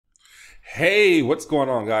Hey, what's going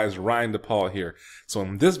on, guys? Ryan Depaul here. So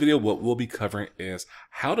in this video, what we'll be covering is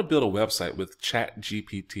how to build a website with Chat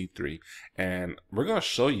GPT-3. And we're going to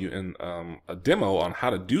show you in a demo on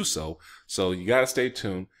how to do so. So you got to stay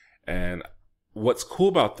tuned. And what's cool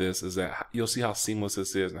about this is that you'll see how seamless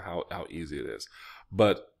this is and how easy it is.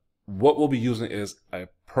 But what we'll be using is a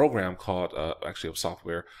program called, actually a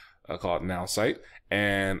software called Nowsite,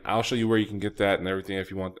 and I'll show you where you can get that and everything if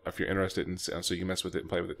you're interested, and so you can mess with it and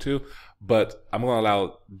play with it too. But I'm going to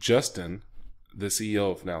allow Justin, the CEO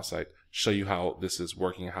of Nowsite, show you how this is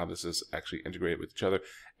working, how this is actually integrated with each other,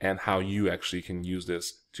 and how you actually can use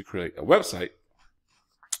this to create a website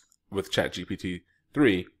with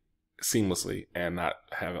ChatGPT3 seamlessly and not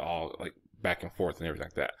have it all like back and forth and everything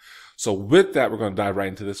like that. So with that, we're going to dive right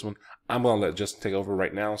into this one. I'm going to let Justin take over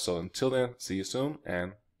right now. So until then, see you soon,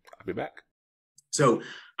 and I'll be back. So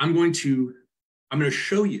I'm going to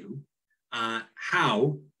show you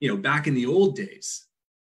how, back in the old days,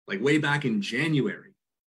 like way back in January,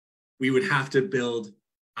 we would have to build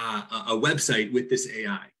a website with this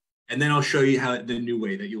AI. And then I'll show you how the new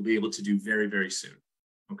way that you'll be able to do very, very soon.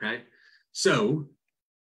 Okay. So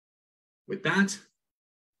with that,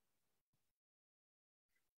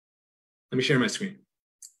 let me share my screen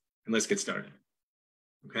and let's get started.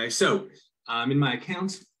 Okay. So in my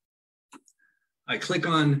account, I click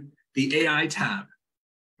on the AI tab,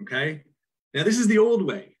 okay? Now this is the old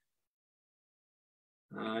way.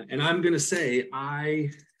 And I'm gonna say I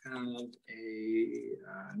have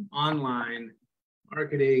an online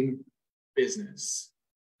marketing business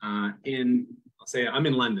I'll say I'm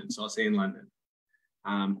in London, so I'll say in London.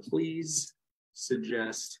 Please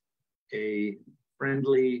suggest a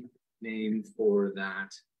friendly name for that,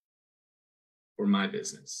 for my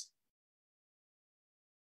business.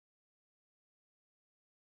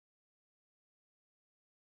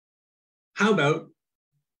 How about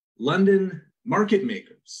London market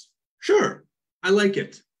makers? Sure, I like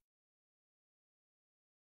it.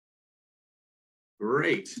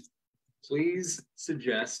 Great. Please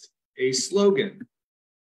suggest a slogan.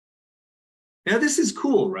 Now this is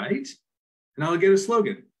cool, right? And I'll get a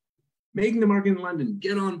slogan. Making the market in London,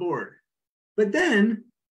 get on board. But then,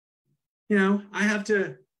 I have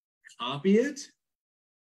to copy it.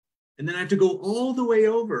 And then I have to go all the way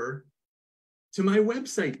over to my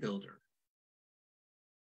website builder.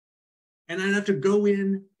 And I'd have to go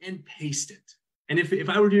in and paste it. And if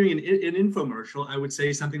I were doing an infomercial, I would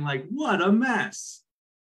say something like, what a mess.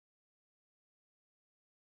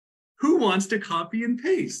 Who wants to copy and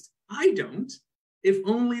paste? I don't. If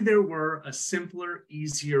only there were a simpler,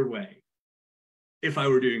 easier way. If I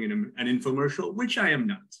were doing an infomercial, which I am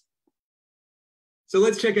not. So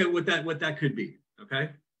let's check out what that could be,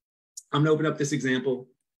 okay? I'm gonna open up this example.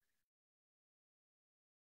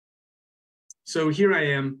 So here I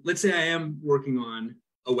am. Let's say I am working on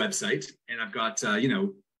a website, and I've got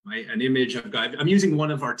an image. I'm using one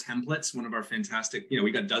of our templates, one of our fantastic.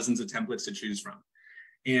 We got dozens of templates to choose from,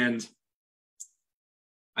 and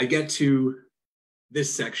I get to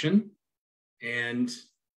this section, and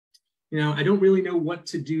I don't really know what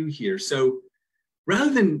to do here. So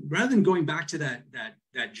rather than going back to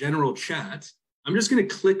that general chat, I'm just going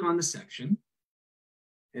to click on the section,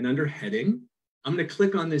 and under heading, I'm going to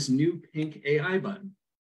click on this new pink AI button.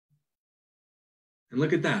 And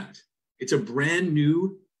look at that. It's a brand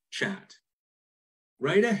new chat.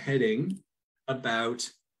 Write a heading about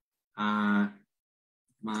my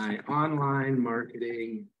online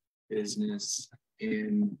marketing business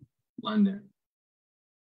in London.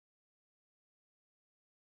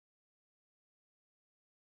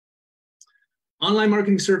 Online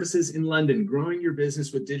marketing services in London, growing your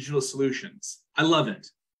business with digital solutions. I love it.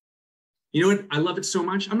 You know what? I love it so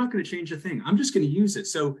much. I'm not going to change a thing. I'm just going to use it.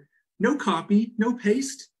 So no copy, no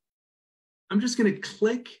paste. I'm just going to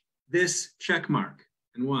click this check mark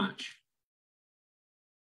and watch.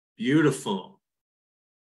 Beautiful.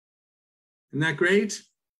 Isn't that great?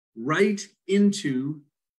 Right into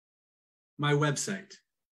my website.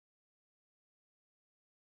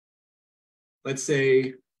 Let's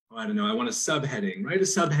say, I don't know, I want a subheading. Write a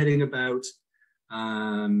subheading about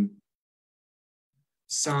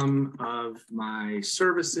some of my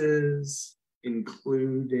services,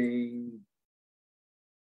 including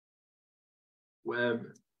web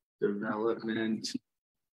development,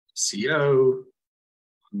 SEO,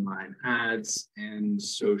 online ads, and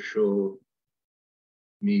social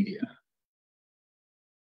media.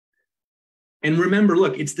 And remember,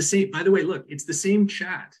 look, it's the same, by the way, look, it's the same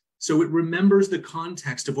chat. So it remembers the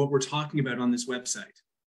context of what we're talking about on this website.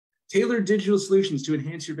 Tailored digital solutions to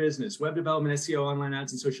enhance your business, web development, SEO, online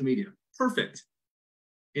ads, and social media. Perfect.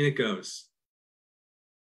 In it goes.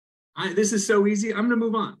 This is so easy. I'm going to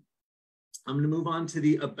move on. I'm going to move on to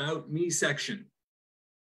the About Me section.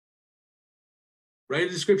 Write a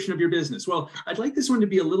description of your business. Well, I'd like this one to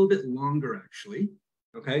be a little bit longer, actually.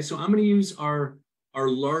 Okay, so I'm going to use our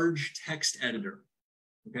large text editor.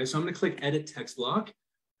 Okay, so I'm going to click Edit Text Block.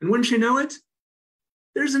 And wouldn't you know it,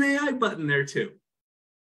 there's an AI button there too.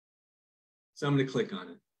 So I'm going to click on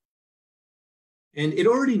it. And it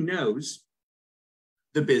already knows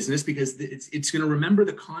the business because it's going to remember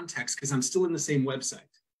the context because I'm still in the same website.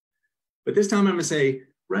 But this time I'm going to say,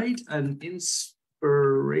 write an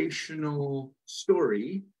inspirational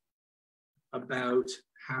story about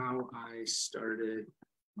how I started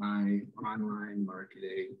my online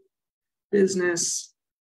marketing business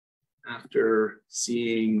after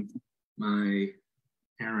seeing my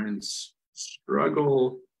parents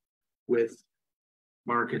struggle with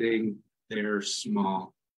marketing their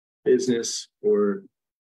small business for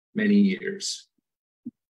many years.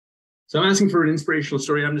 So I'm asking for an inspirational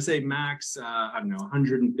story. I'm going to say max, I don't know,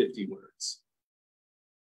 150 words.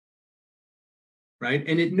 Right?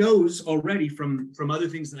 And it knows already from other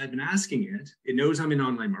things that I've been asking it. It knows I'm in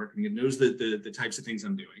online marketing. It knows the types of things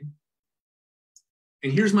I'm doing.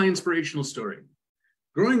 And here's my inspirational story.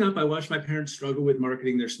 Growing up, I watched my parents struggle with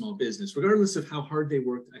marketing their small business. Regardless of how hard they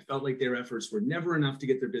worked, I felt like their efforts were never enough to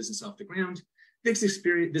get their business off the ground. This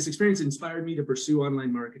experience inspired me to pursue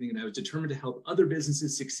online marketing, and I was determined to help other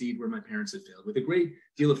businesses succeed where my parents had failed. With a great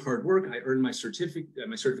deal of hard work, I earned my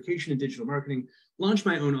certification in digital marketing, launched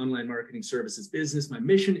my own online marketing services business. My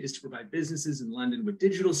mission is to provide businesses in London with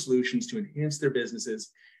digital solutions to enhance their businesses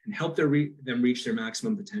and help them reach their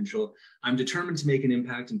maximum potential. I'm determined to make an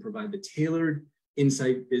impact and provide the tailored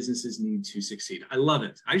insight businesses need to succeed. I love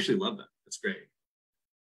it. I actually love that. That's great.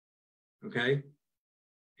 Okay.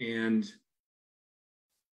 And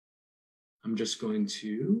I'm just going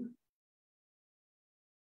to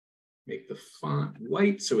make the font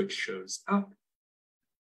white so it shows up.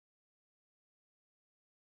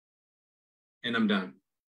 And I'm done.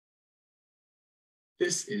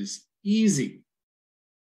 This is easy.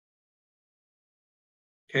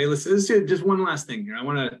 Okay, let's do just one last thing here. I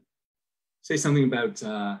want to say something about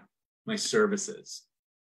my services.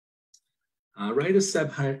 Write a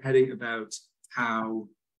subheading about how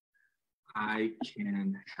I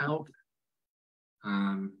can help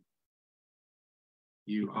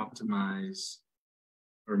you optimize,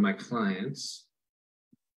 or my clients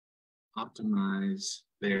optimize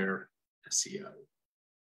their SEO.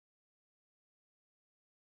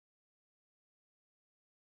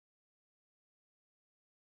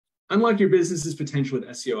 Unlock your business's potential with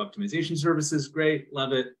SEO optimization services. Great,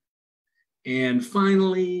 love it. And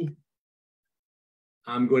finally,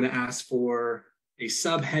 I'm going to ask for a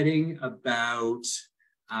subheading about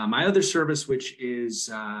my other service, which is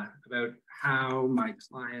about how my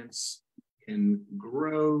clients can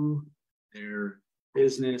grow their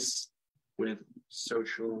business with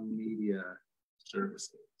social media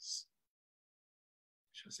services.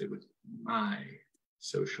 Should I say with my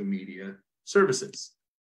social media services?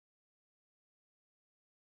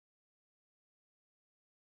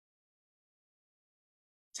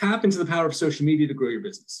 Tap into the power of social media to grow your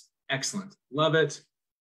business. Excellent. Love it.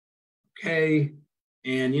 Okay.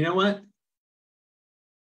 And you know what? I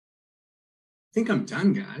think I'm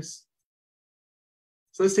done, guys.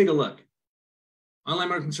 So let's take a look. Online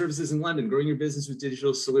marketing services in London, growing your business with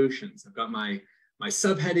digital solutions. I've got my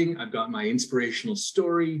subheading. I've got my inspirational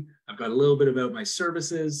story. I've got a little bit about my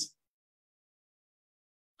services.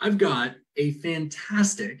 I've got a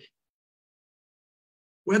fantastic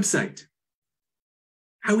website.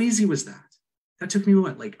 How easy was that? That took me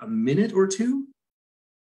what, like a minute or two?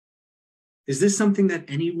 Is this something that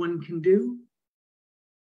anyone can do?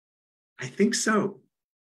 I think so.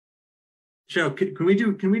 Joe, can we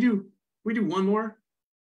do one more?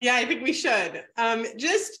 Yeah, I think we should.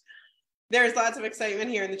 There's lots of excitement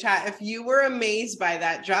here in the chat. If you were amazed by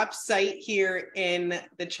that, drop site here in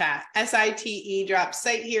the chat. SITE, drop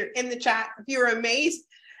site here in the chat. If you were amazed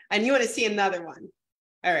and you want to see another one.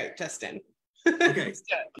 All right, Justin. Okay.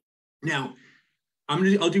 Now, I'm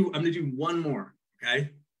gonna do one more.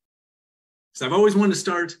 Okay. So I've always wanted to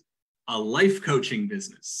start a life coaching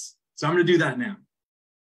business. So I'm gonna do that now.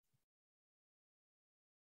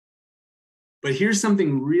 But here's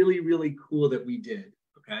something really, really cool that we did.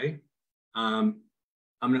 Okay. I'm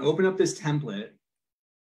gonna open up this template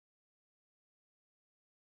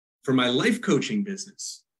for my life coaching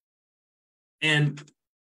business. And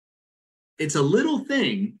it's a little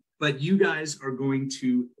thing, but you guys are going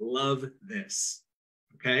to love this,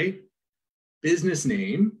 okay? Business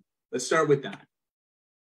name, let's start with that.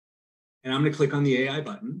 And I'm gonna click on the AI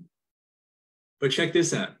button, but check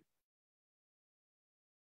this out.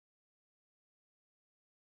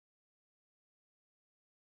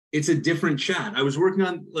 It's a different chat. I was working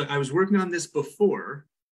on this before.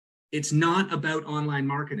 It's not about online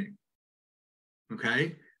marketing.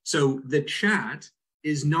 Okay. So the chat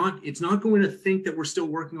it's not going to think that we're still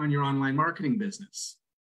working on your online marketing business.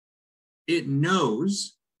 It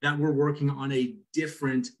knows that we're working on a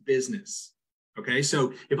different business. Okay.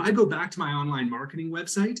 So if I go back to my online marketing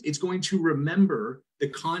website, it's going to remember the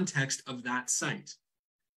context of that site.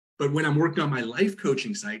 But when I'm working on my life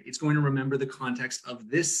coaching site, it's going to remember the context of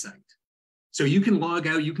this site. So you can log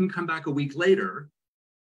out, you can come back a week later,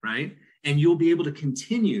 right? And you'll be able to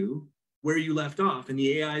continue where you left off, and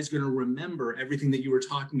the AI is going to remember everything that you were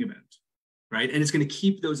talking about, right? And it's going to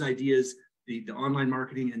keep those ideas, the online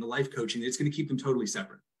marketing and the life coaching, it's going to keep them totally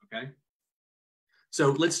separate, okay?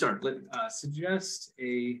 So let's start. Suggest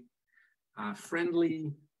a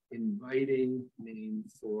friendly, inviting name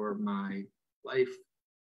for my life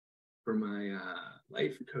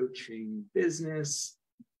coaching business.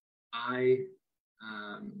 Or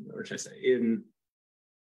should I say, in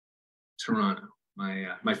Toronto,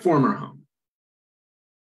 my former home.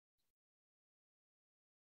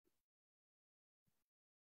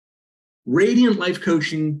 Radiant Life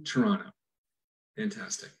Coaching, Toronto.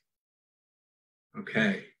 Fantastic.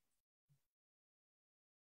 Okay.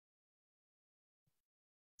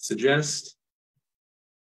 Suggest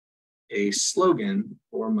a slogan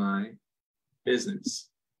for my business.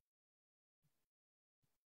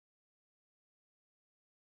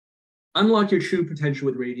 Unlock your true potential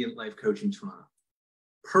with Radiant Life Coaching Toronto.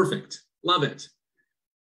 Perfect. Love it.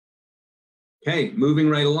 Okay, moving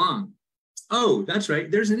right along. Oh, that's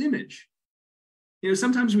right. There's an image. You know,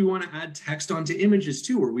 sometimes we want to add text onto images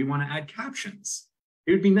too, or we want to add captions.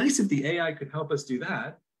 It would be nice if the AI could help us do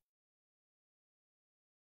that.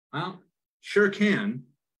 Well, sure can.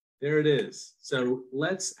 There it is. So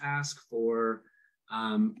let's ask for,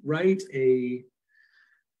 write a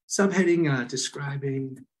subheading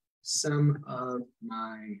describing some of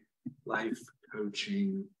my life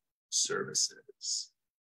coaching services.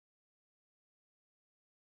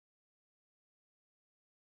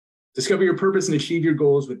 Discover your purpose and achieve your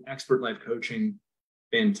goals with expert life coaching.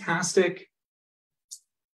 Fantastic.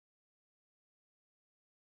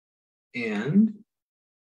 And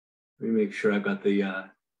let me make sure I've got the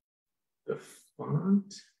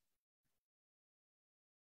font.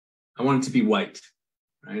 I want it to be white,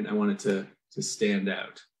 right? I want it to stand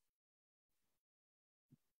out.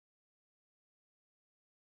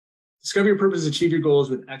 Discover your purpose, achieve your goals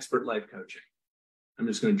with expert life coaching. I'm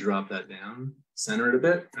just going to drop that down, center it a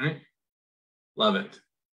bit, right? Love it.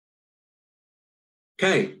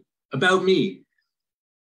 Okay, about me.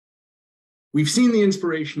 We've seen the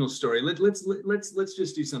inspirational story. Let's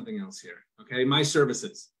just do something else here. Okay, my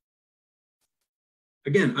services.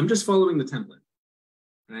 Again, I'm just following the template,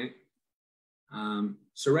 right?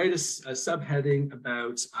 So write a subheading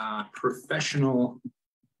about professional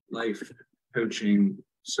life coaching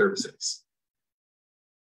services.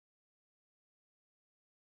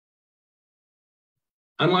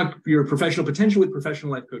 Unlock your professional potential with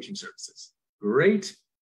professional life coaching services. Great.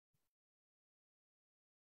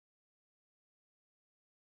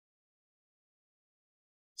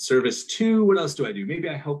 Service 2, what else do I do? Maybe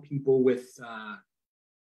I help people with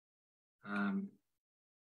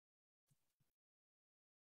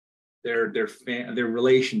their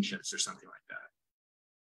relationships or something like that.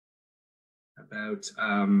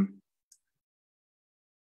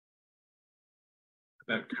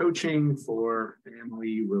 About coaching for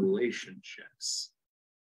family relationships.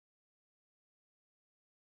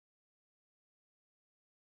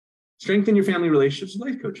 Strengthen your family relationships with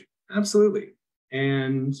life coaching. Absolutely.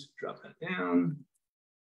 And drop that down.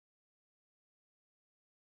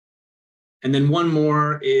 And then one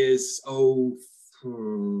more is,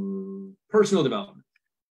 personal development.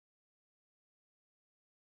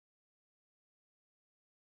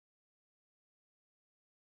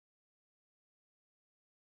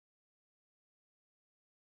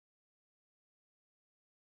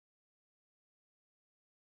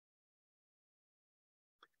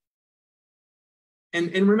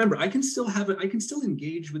 And remember, I can still have it. I can still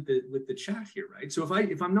engage with the chat here, right? So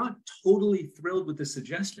if I'm not totally thrilled with the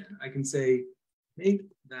suggestion, I can say, make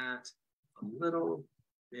that a little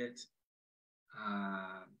bit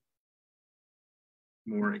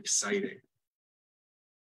more exciting.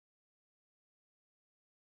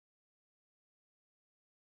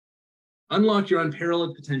 Unlock your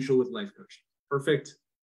unparalleled potential with life coaching. Perfect.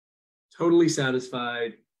 Totally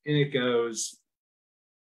satisfied. In it goes.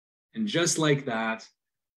 And just like that,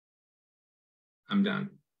 I'm done.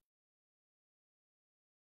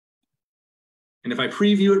 And if I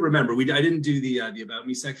preview it, remember, I didn't do the About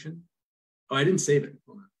Me section. Oh, I didn't save it.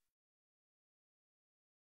 Hold on.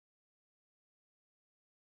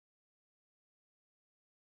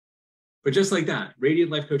 But just like that,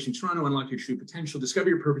 Radiant Life Coaching Toronto, unlock your true potential, discover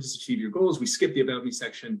your purpose, achieve your goals. We skip the About Me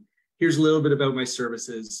section. Here's a little bit about my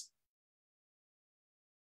services.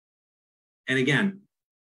 And again,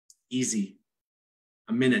 easy.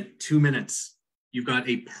 A minute, 2 minutes. You've got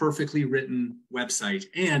a perfectly written website.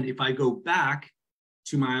 And if I go back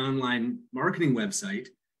to my online marketing website,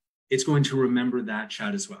 it's going to remember that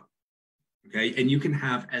chat as well. Okay. And you can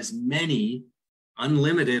have as many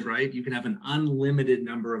unlimited, right? You can have an unlimited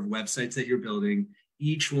number of websites that you're building.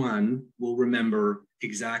 Each one will remember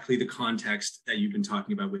exactly the context that you've been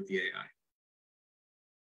talking about with the AI.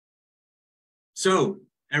 So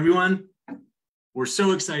everyone, we're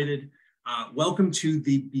so excited. Welcome to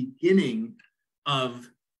the beginning of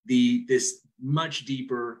this much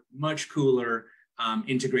deeper, much cooler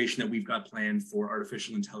integration that we've got planned for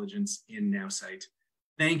artificial intelligence in Nowsite.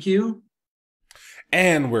 Thank you.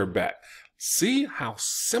 And we're back. See how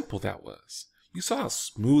simple that was. You saw how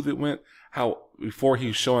smooth it went. How before he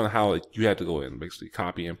was showing how you had to go in, basically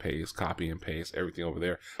copy and paste everything over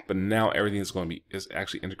there. But now everything is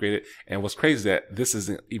actually integrated. And what's crazy is that this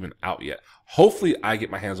isn't even out yet. Hopefully, I get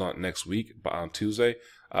my hands on it next week, but on Tuesday.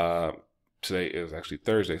 Today is actually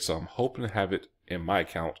Thursday, so I'm hoping to have it in my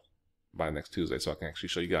account by next Tuesday, so I can actually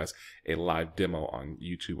show you guys a live demo on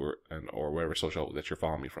YouTube or wherever social that you're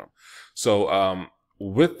following me from. So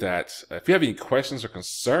with that, if you have any questions or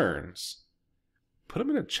concerns, put them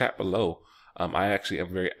in the chat below. I actually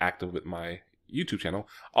am very active with my YouTube channel.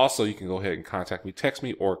 Also, you can go ahead and contact me, text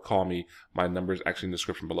me, or call me. My number is actually in the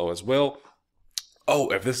description below as well. Oh,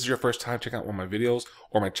 if this is your first time checking out one of my videos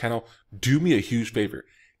or my channel, do me a huge favor.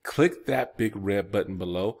 Click that big red button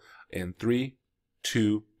below in 3,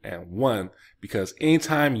 2, and 1, because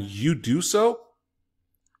anytime you do so,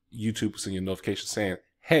 YouTube will send you a notification saying,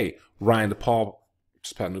 hey, Ryan Depaul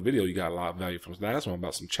just put out a new video. You got a lot of value from the last one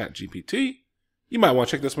about some Chat GPT. You might want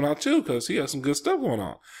to check this one out too, because he has some good stuff going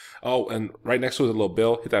on. Oh, and right next to it is a little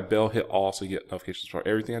bell. Hit that bell, hit all, so you get notifications for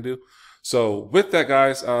everything I do. So with that,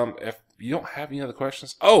 guys, if you don't have any other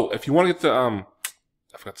questions, if you want to get the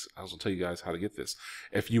I was gonna tell you guys how to get this.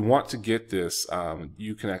 If you want to get this,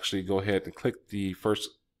 you can actually go ahead and click the first,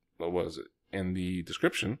 what was it, in the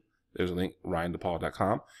description. There's a link,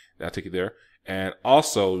 ryandepaul.com. That'll take you there. And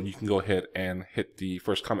also, you can go ahead and hit the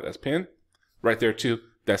first comment that's pinned right there too.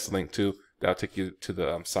 That's the link too. That'll take you to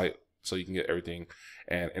the site, so you can get everything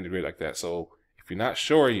and integrate like that. So if you're not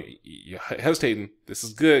sure, you're hesitating, this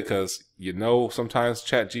is good, because sometimes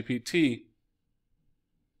Chat GPT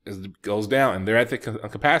goes down, and they're at the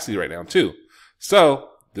capacity right now too. So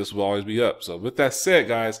this will always be up. So with that said,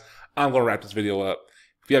 guys, I'm going to wrap this video up.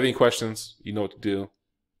 If you have any questions, you know what to do.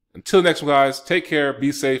 Until next one, guys, take care,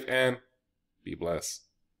 be safe, and be blessed.